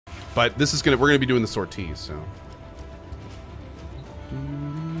But this is we're gonna be doing the sorties, so.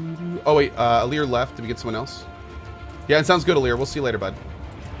 Oh wait, Alir left. Did we get someone else? Yeah, it sounds good, Alir. We'll see you later, bud.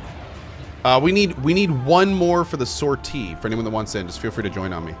 We need one more for the sortie. For anyone that wants in, just feel free to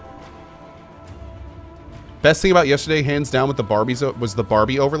join on me. Best thing about yesterday, hands down, with the Barbies was the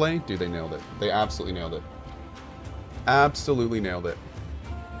Barbie overlay. Dude, they nailed it. They absolutely nailed it. Absolutely nailed it.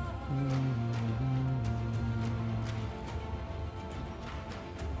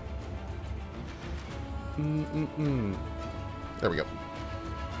 There we go.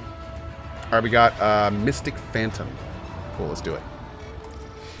 All right, we got Mystic Phantom. Cool, let's do it.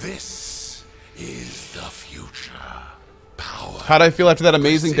 This is the future. Power. How'd I feel after that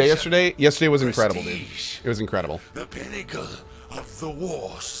amazing day yesterday? Yesterday was incredible, dude. It was incredible. The pinnacle of the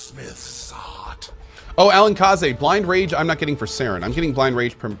warsmith's art. Oh, Alan Kaze, Blind Rage I'm not getting for Saren. I'm getting Blind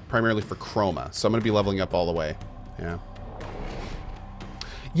Rage primarily for Chroma. So I'm going to be leveling up all the way. Yeah.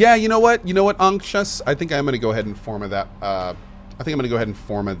 Yeah, you know what? You know what, Anxious? I think I'm going to go ahead and forma that. I think I'm going to go ahead and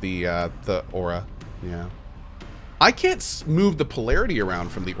forma the aura. Yeah. I can't move the polarity around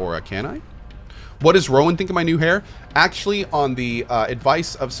from the aura, can I? What does Rowan think of my new hair? Actually, on the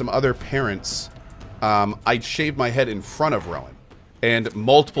advice of some other parents, I shaved my head in front of Rowan. And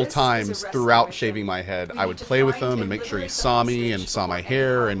multiple times throughout shaving my head, I would play with him and make sure he saw me and saw my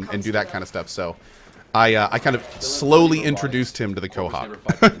hair and do that kind of stuff. So I kind of slowly introduced him to the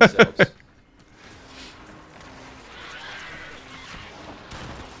CohhCarnage.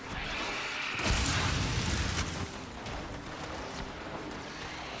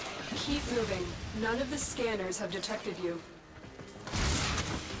 Keep moving. None of the scanners have detected you.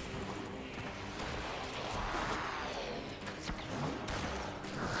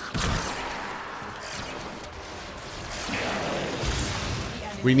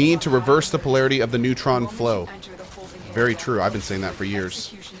 We need to reverse the polarity of the neutron flow. Very true. I've been saying that for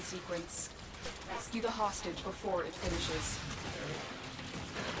years. Rescue the hostage before it finishes.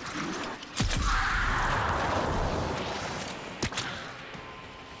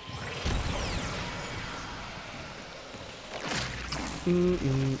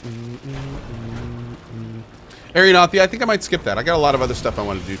 Arianathi, I think I might skip that. I got a lot of other stuff I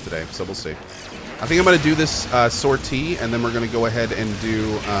want to do today, so we'll see. I think I'm going to do this sortie, and then we're going to go ahead and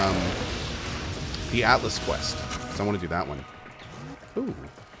do the Atlas quest. So I want to do that one. Ooh.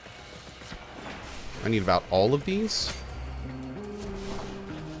 I need about all of these.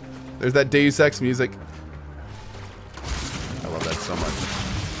 There's that Deus Ex music. I love that so much.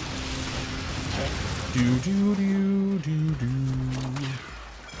 Do do do do do.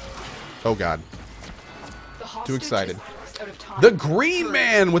 Oh God. Too excited. The Green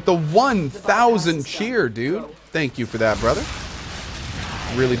Man with the 1,000 cheer, dude. Thank you for that, brother.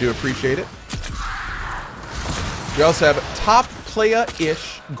 Really do appreciate it. We also have Top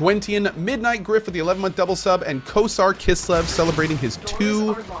Playa-ish, Gwentian, Midnight Griff with the 11-month double sub, and Kosar Kislev celebrating his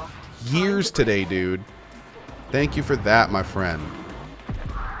 2 years today, dude. Thank you for that, my friend.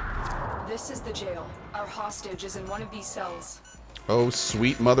 This is the jail. Our hostage is in one of these cells. Oh,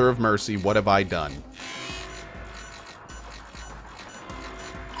 sweet mother of mercy, what have I done?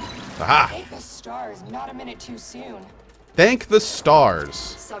 Aha! Thank the stars, not a minute too soon. Thank the stars.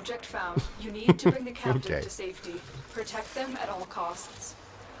 Subject found. You need to bring the captive Okay. to safety. Protect them at all costs.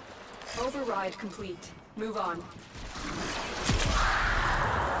 Override complete. Move on.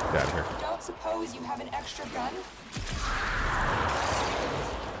 Get out of here. Don't suppose you have an extra gun?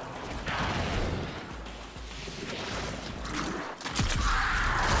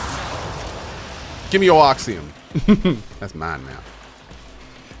 Give me your Oxium. That's mine now.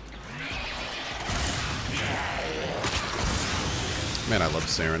 Man, I love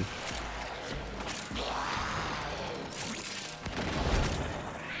Saren.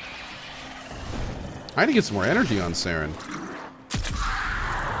 I need to get some more energy on Saren.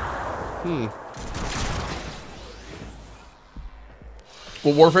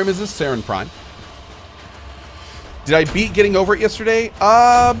 What Warframe is this? Saren Prime. Did I beat getting over it yesterday?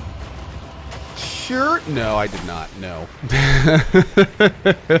 Sure. No, I did not. No.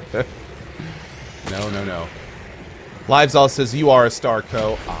 No. Livesaw says, you are a star,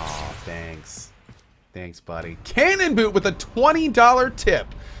 Co. Aw, thanks. Thanks, buddy. Cannon Boot with a $20 tip.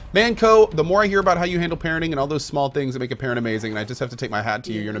 Man, Co, the more I hear about how you handle parenting and all those small things that make a parent amazing, and I just have to take my hat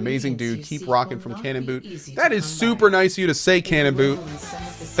to you. You're an amazing dude. Keep rocking from Cannon Boot. That is super nice of you to say, Cannon Boot.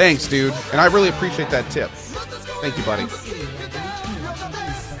 Thanks, dude. And I really appreciate that tip. Thank you, buddy.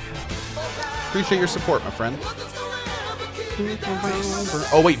 Appreciate your support, my friend.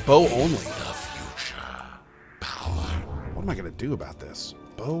 Oh, wait, bow only. What am I going to do about this?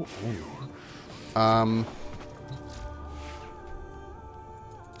 Bow only.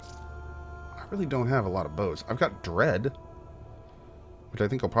 really don't have a lot of bows. I've got Dread, which I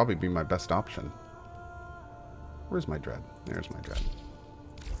think will probably be my best option. Where's my Dread? There's my Dread.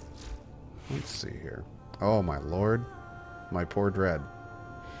 Let's see here. Oh my lord. My poor Dread.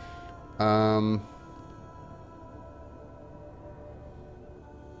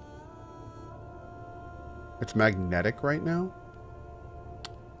 It's magnetic right now.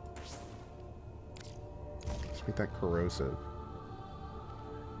 Let's make that corrosive.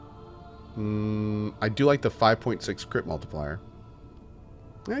 I do like the 5.6 crit multiplier.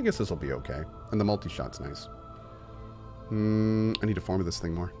 Yeah, I guess this will be okay. And the multi-shot's nice. I need to form this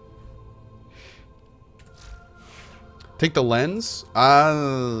thing more. Take the lens?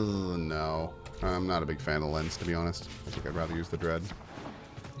 No. I'm not a big fan of the lens, to be honest. I think I'd rather use the Dread.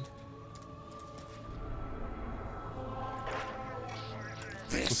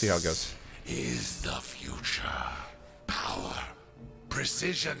 Let's see how it goes. Is the future. Power.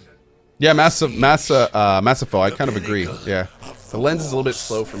 Precision. Yeah, Massifo, I kind of agree. Yeah. The lens is a little bit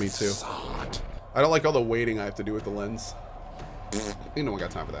slow for me, too. I don't like all the waiting I have to do with the lens. Ain't no one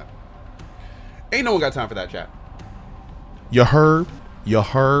got time for that. Ain't no one got time for that, chat. You heard? You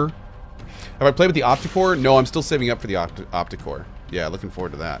heard? Have I played with the Opticore? No, I'm still saving up for the Opticore. Yeah, looking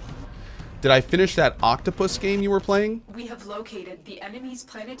forward to that. Did I finish that octopus game you were playing? We have located the enemy's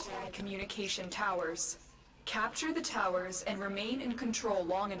planetary communication towers. Capture the towers and remain in control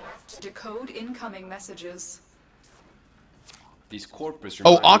long enough to decode incoming messages. These corpus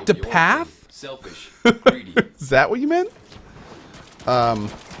Oh, remind me of the Octopath? Warframe. Selfish, greedy. Is that what you meant? I'm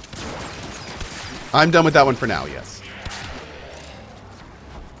done with that one for now, yes.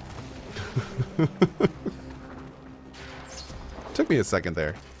 Took me a second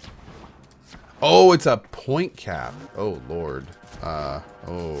there. Oh, it's a point cap. Oh, Lord.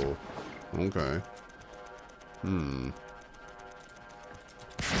 Oh, okay.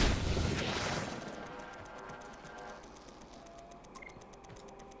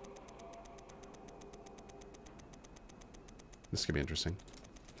 This could be interesting.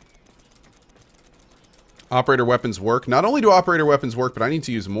 Operator weapons work. Not only do operator weapons work, but I need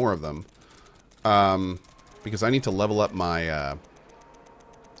to use more of them. Because I need to level up my... you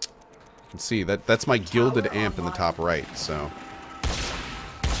can see, that's my gilded amp in the top right, so...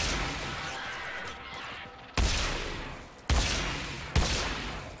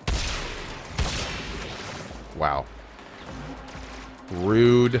 Wow.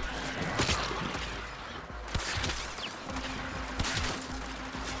 Rude.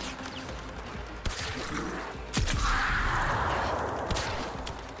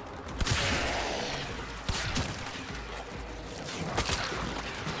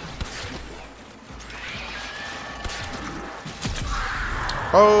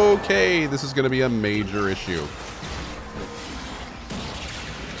 Okay, this is going to be a major issue.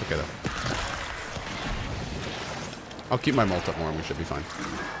 It's okay, though. I'll keep my mult up more and we should be fine.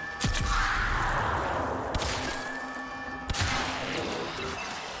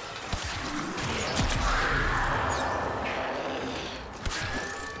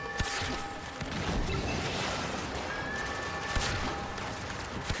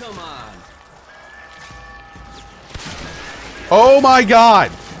 Come on. Oh my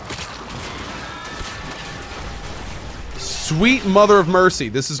god! Sweet mother of mercy,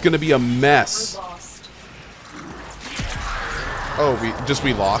 this is going to be a mess. Oh,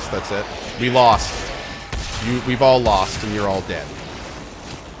 we lost, that's it. We lost. We've all lost and you're all dead.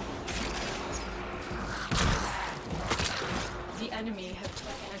 The enemy have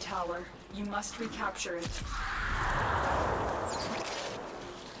taken a tower. You must recapture it.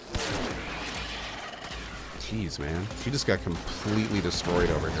 Jeez, man. You just got completely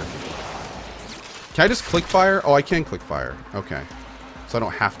destroyed over here. Can I just click fire? Oh, I can click fire. Okay. So I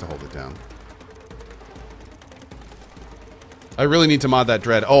don't have to hold it down. I really need to mod that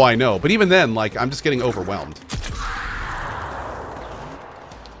Dread. Oh, I know. But even then, like, I'm just getting overwhelmed.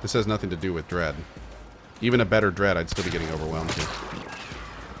 This has nothing to do with Dread. Even a better Dread, I'd still be getting overwhelmed here.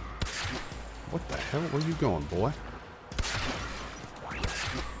 What the hell? Where are you going, boy?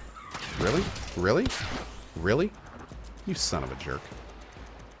 Really? Really? Really? You son of a jerk.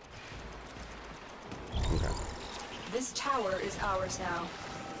 Okay. This tower is ours now.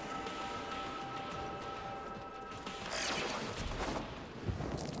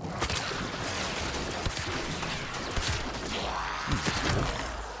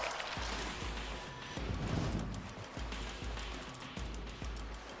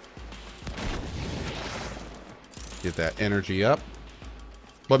 Get that energy up.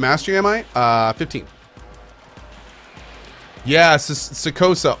 What mastery am I? 15. Yeah,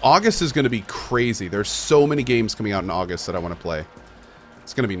 Sakosa. August is going to be crazy. There's so many games coming out in August that I want to play.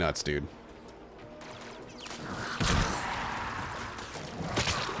 It's going to be nuts, dude.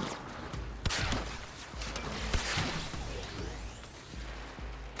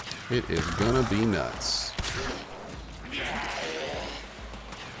 It is gonna be nuts.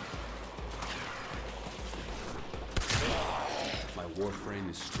 My Warframe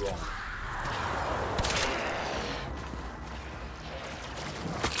is strong.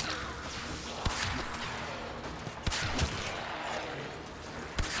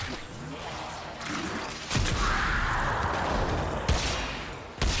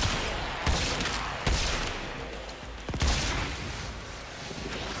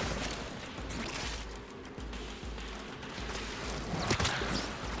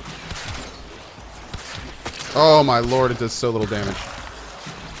 Oh my lord, it does so little damage.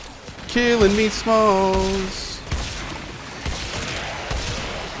 Killing me, Smalls.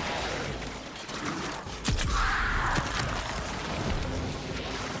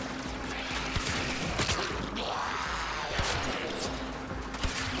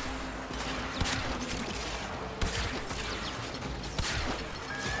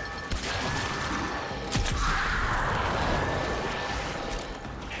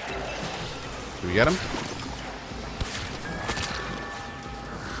 Do we get him?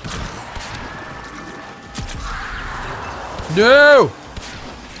 No!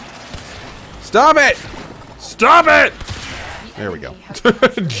 Stop it! Stop it! There we go.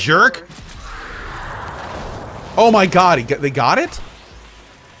 Jerk! Oh my god, they got it?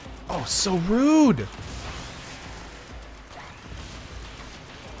 Oh, so rude.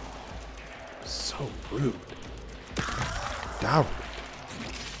 So rude. Down.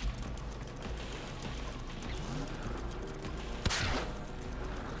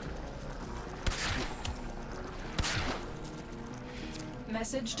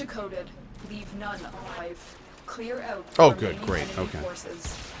 Message decoded. Leave none alive. Clear out. Oh, the good, remaining great, enemy okay.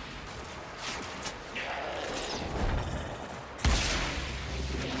 Forces.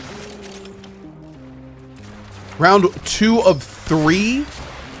 Round 2 of 3?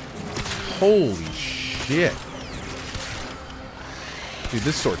 Holy shit. Dude,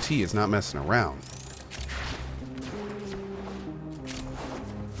 this sortie is not messing around.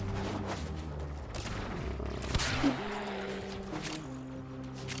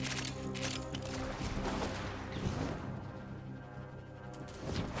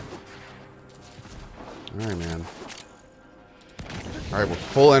 Alright, man. Alright, we're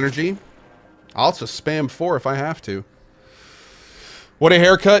full energy. I'll also spam 4 if I have to. What a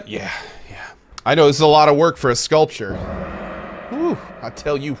haircut. Yeah. I know this is a lot of work for a sculpture. Whew, I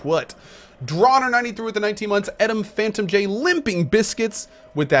tell you what. Drawner93 with the 19 months. Edom Phantom J limping biscuits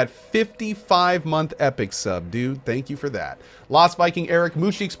with that 55-month epic sub, dude. Thank you for that. Lost Viking Eric,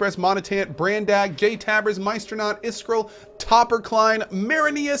 Mushi Express, Monotant, Brandag, J Tabbers, Meisternot, Iskrel, Topper Klein,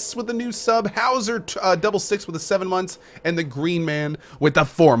 Marinius with the new sub, Hauser double 6 with the 7 months, and the Green Man with the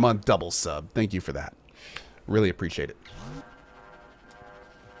 4-month double sub. Thank you for that. Really appreciate it.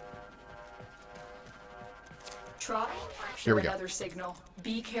 Try Here we go. another signal.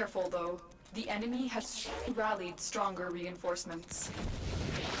 Be careful though. The enemy has rallied stronger reinforcements.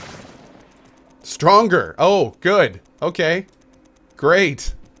 Stronger. Oh, good. Okay.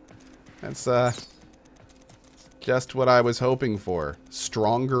 Great. That's just what I was hoping for.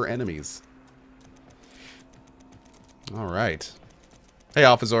 Stronger enemies. All right. Hey,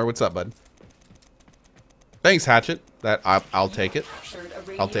 Alphazor, what's up, bud? Thanks, Hatchet. I'll take it.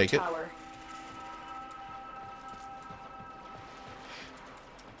 I'll take it.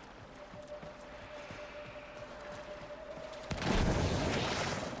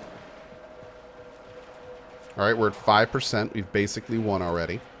 All right, we're at 5%. We've basically won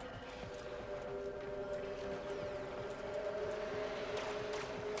already.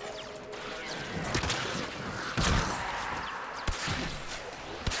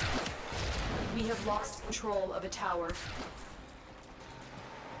 We have lost control of a tower.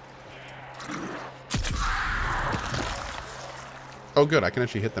 Oh, good. I can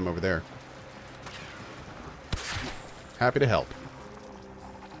actually hit them over there. Happy to help.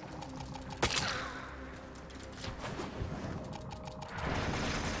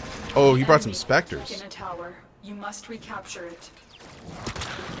 Oh, he brought some specters. In a tower. You must recapture it.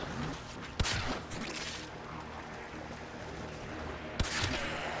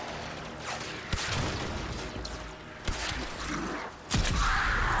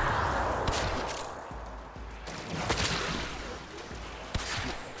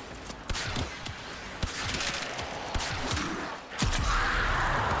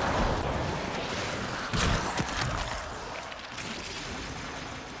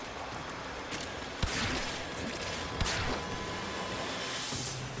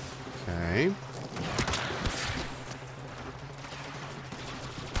 Okay.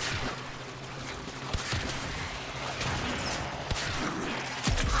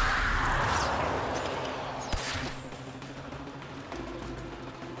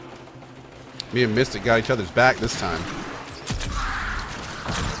 Me and Mystic got each other's back this time.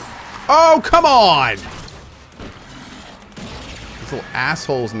 Oh, come on! These little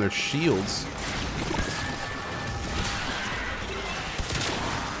assholes and their shields.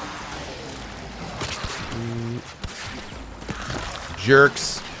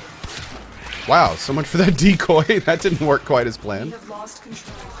 Jerks. Wow, so much for that decoy. That didn't work quite as We planned. have lost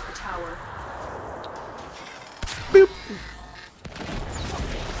control of the tower. Boop.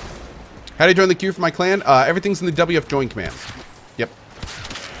 How do you join the queue for my clan? Everything's in the WF join command. Yep.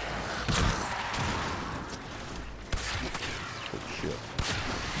 Oh, shit.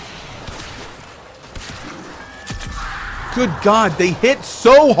 Good God, they hit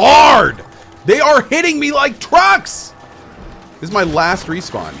so hard! They are hitting me like trucks! This is my last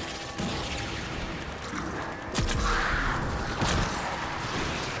respawn.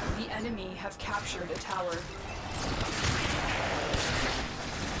 The enemy have captured a tower.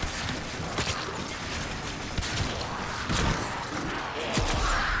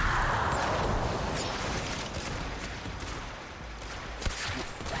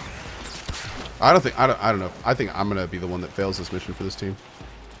 I don't know. I think I'm gonna be the one that fails this mission for this team.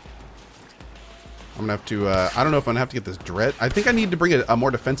 I'm gonna have to, I don't know if I'm gonna have to get this dread. I think I need to bring a more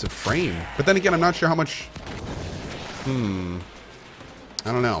defensive frame. But then again, I'm not sure how much... I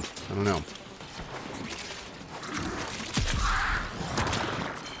don't know. I don't know.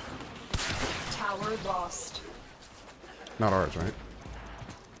 Tower lost. Not ours, right?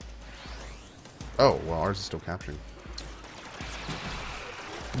 Oh, well, ours is still capturing.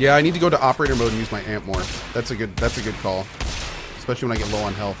 Yeah, I need to go to operator mode and use my amp more. That's a good call. Especially when I get low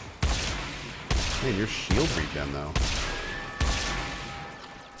on health. Man, your shield regen though.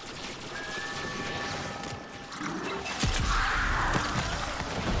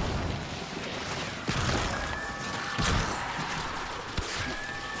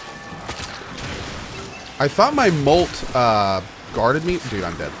 I thought my molt guarded me. Dude,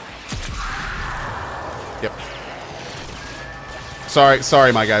 I'm dead. Yep.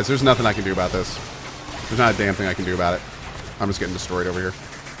 Sorry, my guys. There's nothing I can do about this. There's not a damn thing I can do about it. I'm just getting destroyed over here.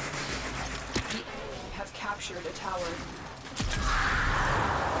 Have captured a tower.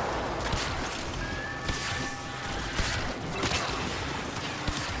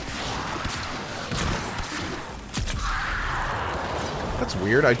 That's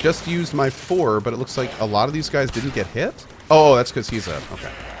weird. I just used my 4, but it looks like a lot of these guys didn't get hit. Oh, that's because he's a...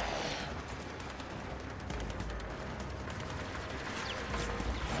 Okay.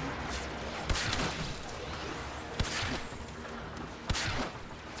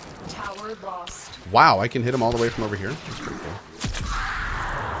 Tower lost. Wow, I can hit him all the way from over here. That's pretty cool.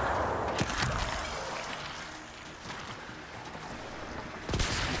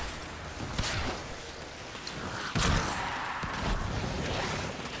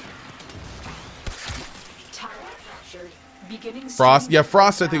 Tower captured. Beginning Frost. stream Yeah,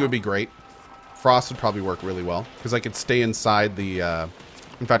 Frost I think now. would be great. Frost would probably work really well. Because I could stay inside the...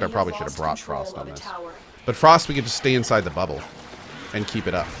 in fact, I We probably have should have lost brought control Frost of on a this. tower. But Frost, we could just stay inside the bubble. And keep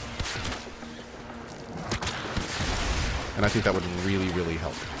it up. And I think that would really, really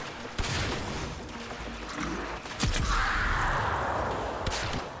help.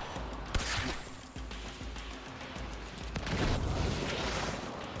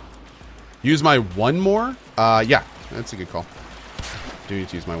 Use my 1 more? Yeah, that's a good call. Do need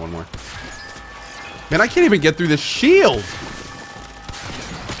to use my 1 more. Man, I can't even get through this shield!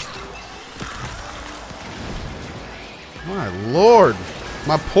 My lord.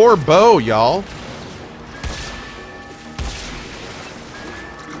 My poor bow, y'all.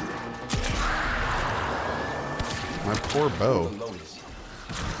 My poor bow.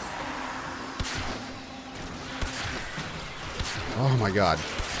 Oh my god.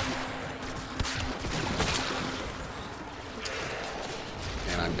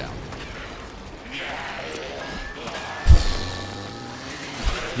 And I'm down.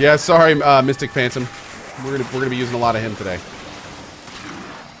 Yeah, sorry, Mystic Phantom. We're gonna be using a lot of him today.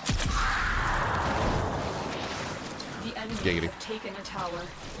 The enemy Giggity. have taken a tower.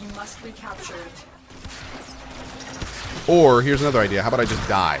 You must recapture it. Or here's another idea. How about I just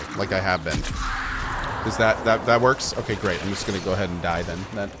die like I have been? Does that works? Okay, great. I'm just gonna go ahead and die then.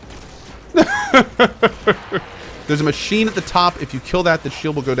 There's a machine at the top. If you kill that, the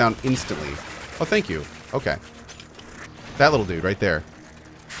shield will go down instantly. Oh, thank you. Okay. That little dude right there.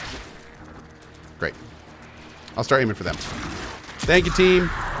 Great. I'll start aiming for them. Thank you, team.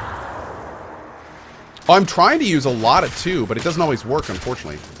 Oh, I'm trying to use a lot of 2, but it doesn't always work,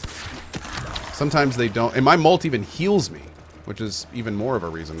 unfortunately. Sometimes they don't. And my molt even heals me, which is even more of a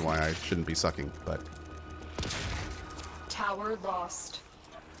reason why I shouldn't be sucking, but... Tower lost.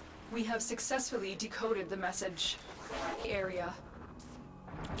 We have successfully decoded the message. Area.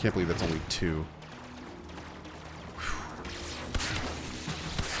 Can't believe that's only 2.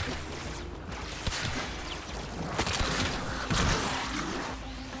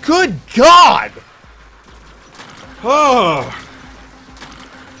 Good God! Oh.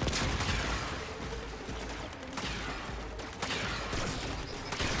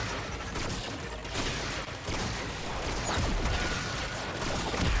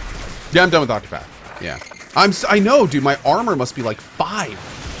 Yeah, I'm done with Octopath. Yeah. I know, dude. My armor must be like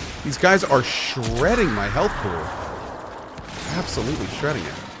 5. These guys are shredding my health pool. Absolutely shredding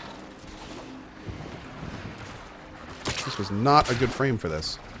it. This was not a good frame for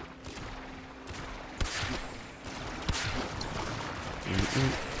this.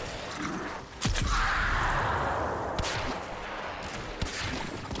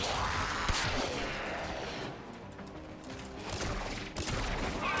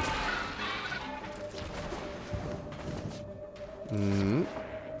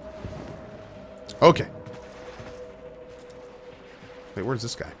 Okay. Wait, where's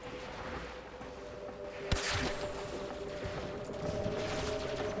this guy?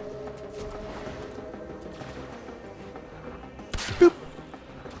 Boop.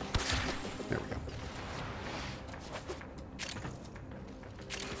 There we go.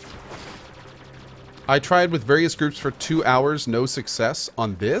 I tried with various groups for 2 hours, no success.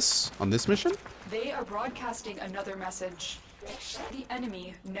 On this mission? They are broadcasting another message. The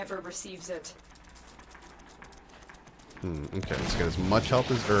enemy never receives it. Okay, let's get as much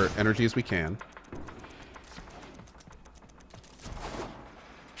health as, or energy as we can.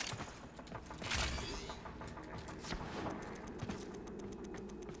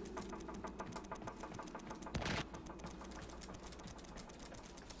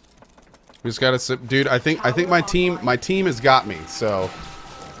 We just gotta, dude. I think my team has got me. So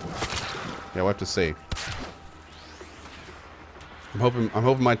yeah, we'll have to see. I'm hoping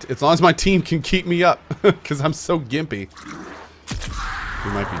as long as my team can keep me up, because I'm so gimpy.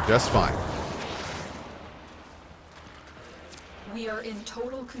 We might be just fine. We are in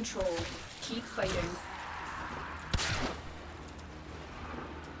total control. Keep fighting.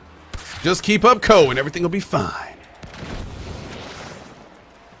 Just keep up, Co, and everything will be fine.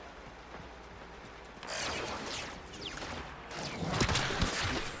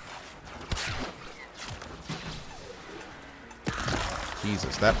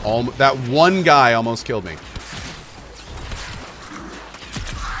 Jesus, that one guy almost killed me.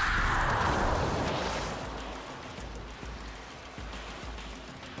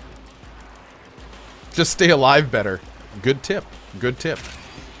 Just stay alive better. Good tip. Good tip.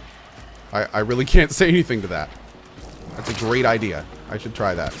 I really can't say anything to that. That's a great idea. I should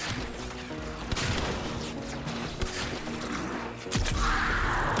try that.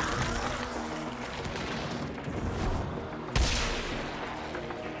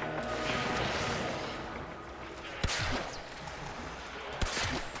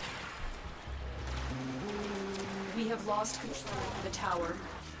 We have lost control of the tower.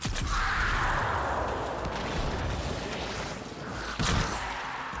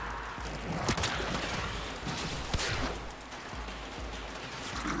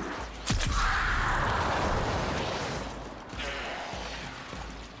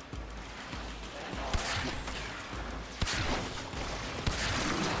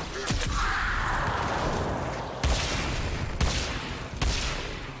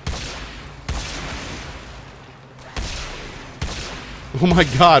 Oh my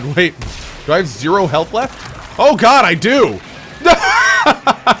god, wait. Do I have 0 health left? Oh god, I do!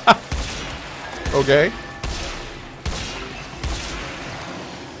 Okay.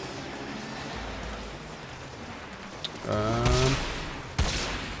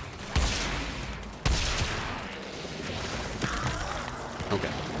 Okay.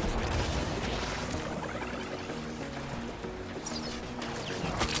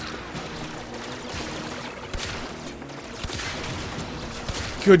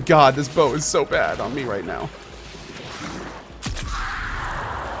 Good God, this bow is so bad on me right now.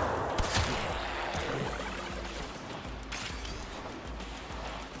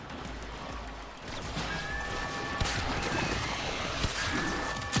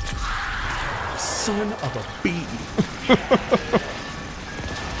 Son of a bee.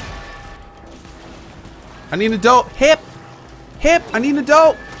 I need an adult. Hip. Hip. I need an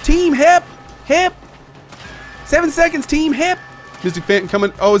adult. Team hip. Hip. 7 seconds, team hip. Mystic Phantom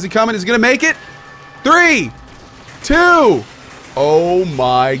coming. Oh, is he coming? Is he going to make it? 3, 2. Oh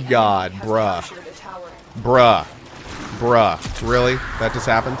my God, bruh. Bruh. Bruh. Really? That just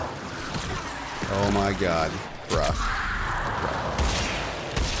happened? Oh my God, bruh.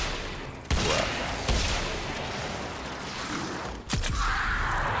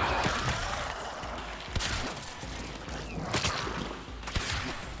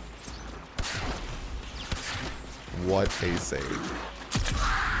 What a save.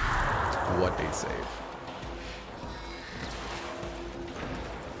 What a save.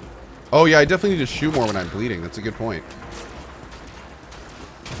 Oh yeah, I definitely need to shoot more when I'm bleeding. That's a good point.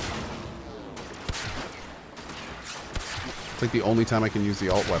 It's like the only time I can use the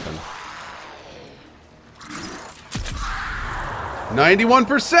alt weapon.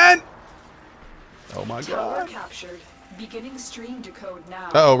 91%! Oh my Tower god. captured. Beginning stream decode now.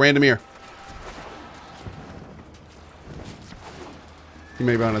 Uh-oh, random ear. He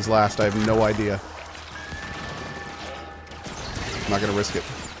may be on his last. I have no idea. I'm not going to risk it.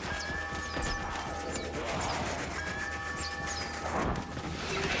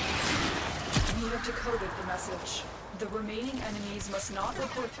 You have decoded the message. The remaining enemies must not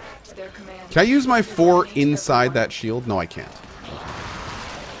report to their command. Can I use my 4 inside that shield? No, I can't.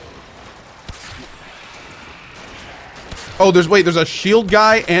 Oh, there's a shield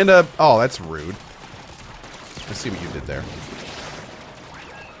guy and a... Oh, that's rude. I see what you did there.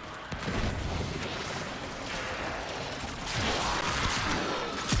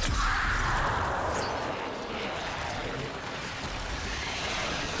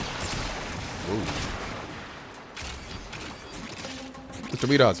 Mr.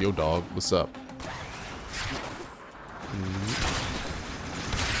 Midas, yo dog, what's up?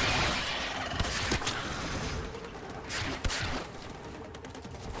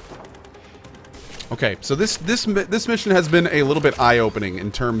 Okay, so this mission has been a little bit eye-opening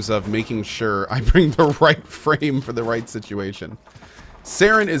in terms of making sure I bring the right frame for the right situation.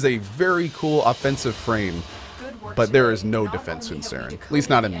 Saren is a very cool offensive frame, but there is no defense in Saren. At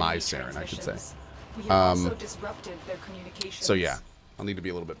least not in my Saren, I should say. We have also disrupted their communications. So yeah, I'll need to be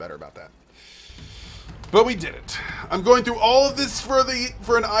a little bit better about that. But we did it. I'm going through all of this for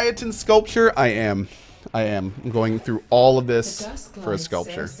an Ayaton sculpture. I am. I'm going through all of this for a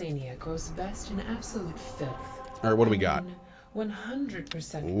sculpture. Grows best in absolute filth. All right, what do we got?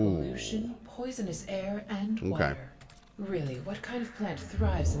 100% pollution, poisonous air, and water. Really, what kind of plant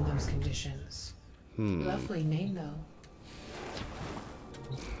thrives in those conditions? Lovely name, though.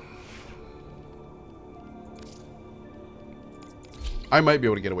 I might be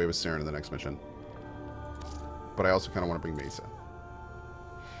able to get away with Saren in the next mission. But I also kind of want to bring Mesa.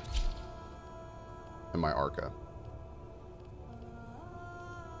 And my Arca.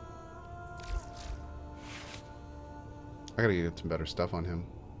 I gotta get some better stuff on him.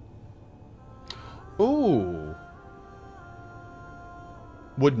 Ooh.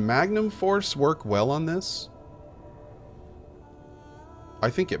 Would Magnum Force work well on this? I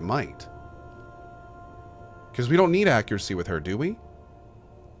think it might. Because we don't need accuracy with her, do we?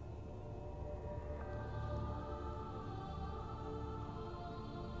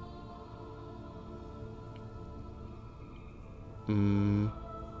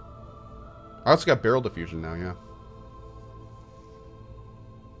 I also got barrel diffusion now, yeah.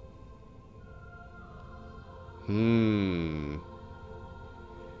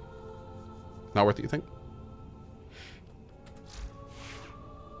 Not worth it, you think?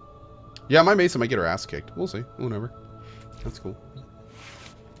 Yeah, my Mesa might get her ass kicked. We'll see. Whatever. That's cool.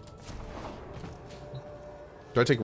 Do I take